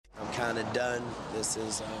kind of done. This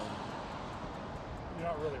is, You're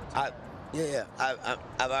not really I, retired.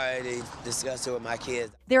 I've already discussed it with my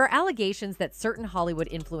kids. There are allegations that certain Hollywood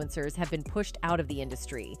influencers have been pushed out of the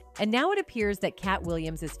industry, and now it appears that Katt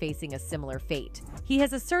Williams is facing a similar fate. He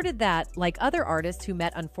has asserted that, like other artists who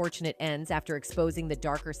met unfortunate ends after exposing the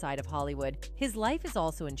darker side of Hollywood, his life is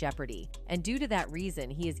also in jeopardy, and due to that reason,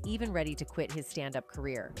 he is even ready to quit his stand-up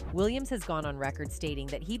career. Williams has gone on record stating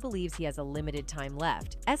that he believes he has a limited time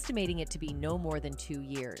left, estimating it to be no more than 2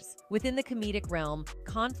 years. Within the comedic realm,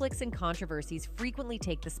 conflicts and controversies frequently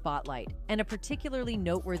take the spotlight, and a particularly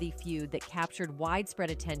noteworthy feud that captured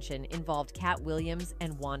widespread attention involved Katt Williams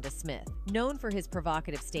and Wanda Smith. Known for his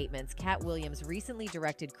provocative statements, Katt Williams recently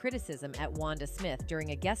directed criticism at Wanda Smith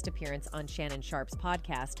during a guest appearance on Shannon Sharpe's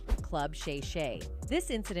podcast, Club Shay Shay.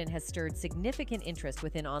 This incident has stirred significant interest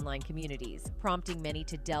within online communities, prompting many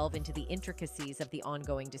to delve into the intricacies of the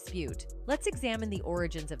ongoing dispute. Let's examine the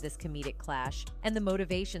origins of this comedic clash and the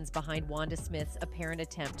motivations behind Wanda Smith's apparent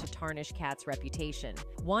attempt to tarnish Katt's reputation.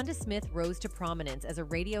 Wanda Smith rose to prominence as a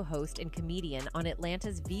radio host and comedian on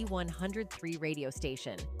Atlanta's V103 radio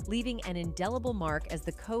station, leaving an indelible mark as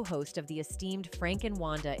the co-host of the esteemed Frank and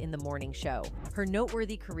Wanda in the Morning Show. Her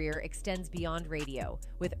noteworthy career extends beyond radio,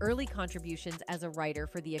 with early contributions as a writer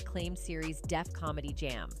for the acclaimed series Def Comedy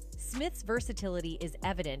Jam. Smith's versatility is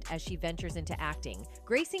evident as she ventures into acting,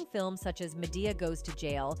 gracing films such as Madea Goes to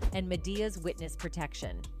Jail and Medea's Witness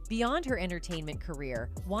Protection. Beyond her entertainment career,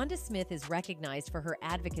 Wanda Smith is recognized for her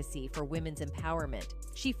advocacy for women's empowerment.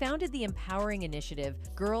 She founded the empowering initiative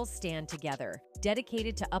Girls Stand Together,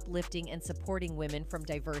 dedicated to uplifting and supporting women from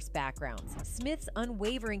diverse backgrounds. Smith's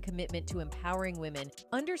unwavering commitment to empowering women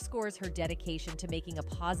underscores her dedication to making a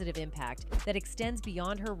positive impact that extends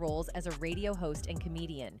beyond her roles as a radio host and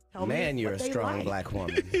comedian. Man, you're a strong black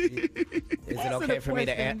woman. Is it okay for me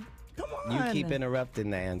to answer? Come on. You keep interrupting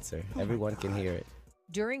the answer. Everyone can hear it.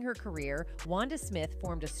 During her career, Wanda Smith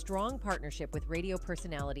formed a strong partnership with radio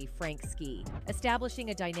personality Frank Ski, establishing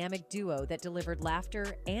a dynamic duo that delivered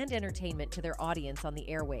laughter and entertainment to their audience on the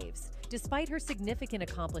airwaves. Despite her significant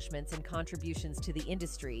accomplishments and contributions to the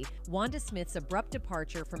industry, Wanda Smith's abrupt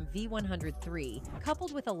departure from V103,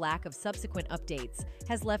 coupled with a lack of subsequent updates,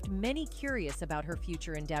 has left many curious about her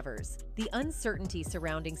future endeavors. The uncertainty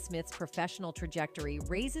surrounding Smith's professional trajectory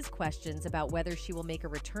raises questions about whether she will make a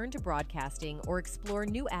return to broadcasting or explore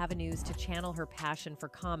new avenues to channel her passion for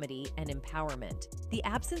comedy and empowerment. The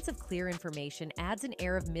absence of clear information adds an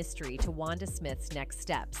air of mystery to Wanda Smith's next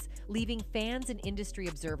steps, leaving fans and industry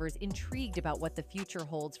observers intrigued about what the future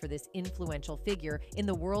holds for this influential figure in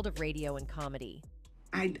the world of radio and comedy.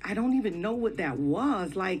 I don't even know what that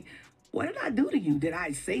was. Like, what did I do to you? Did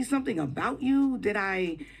I say something about you? Did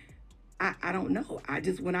I don't know.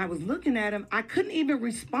 When I was looking at him, I couldn't even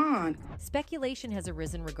respond. Speculation has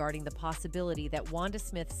arisen regarding the possibility that Wanda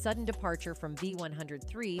Smith's sudden departure from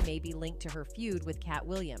V103 may be linked to her feud with Katt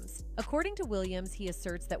Williams. According to Williams, he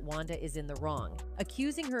asserts that Wanda is in the wrong,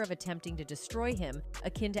 accusing her of attempting to destroy him,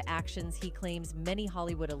 akin to actions he claims many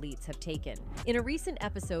Hollywood elites have taken. In a recent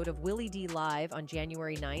episode of Willie D Live on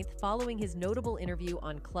January 9th, following his notable interview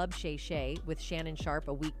on Club Shay Shay with Shannon Sharpe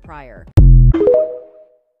a week prior,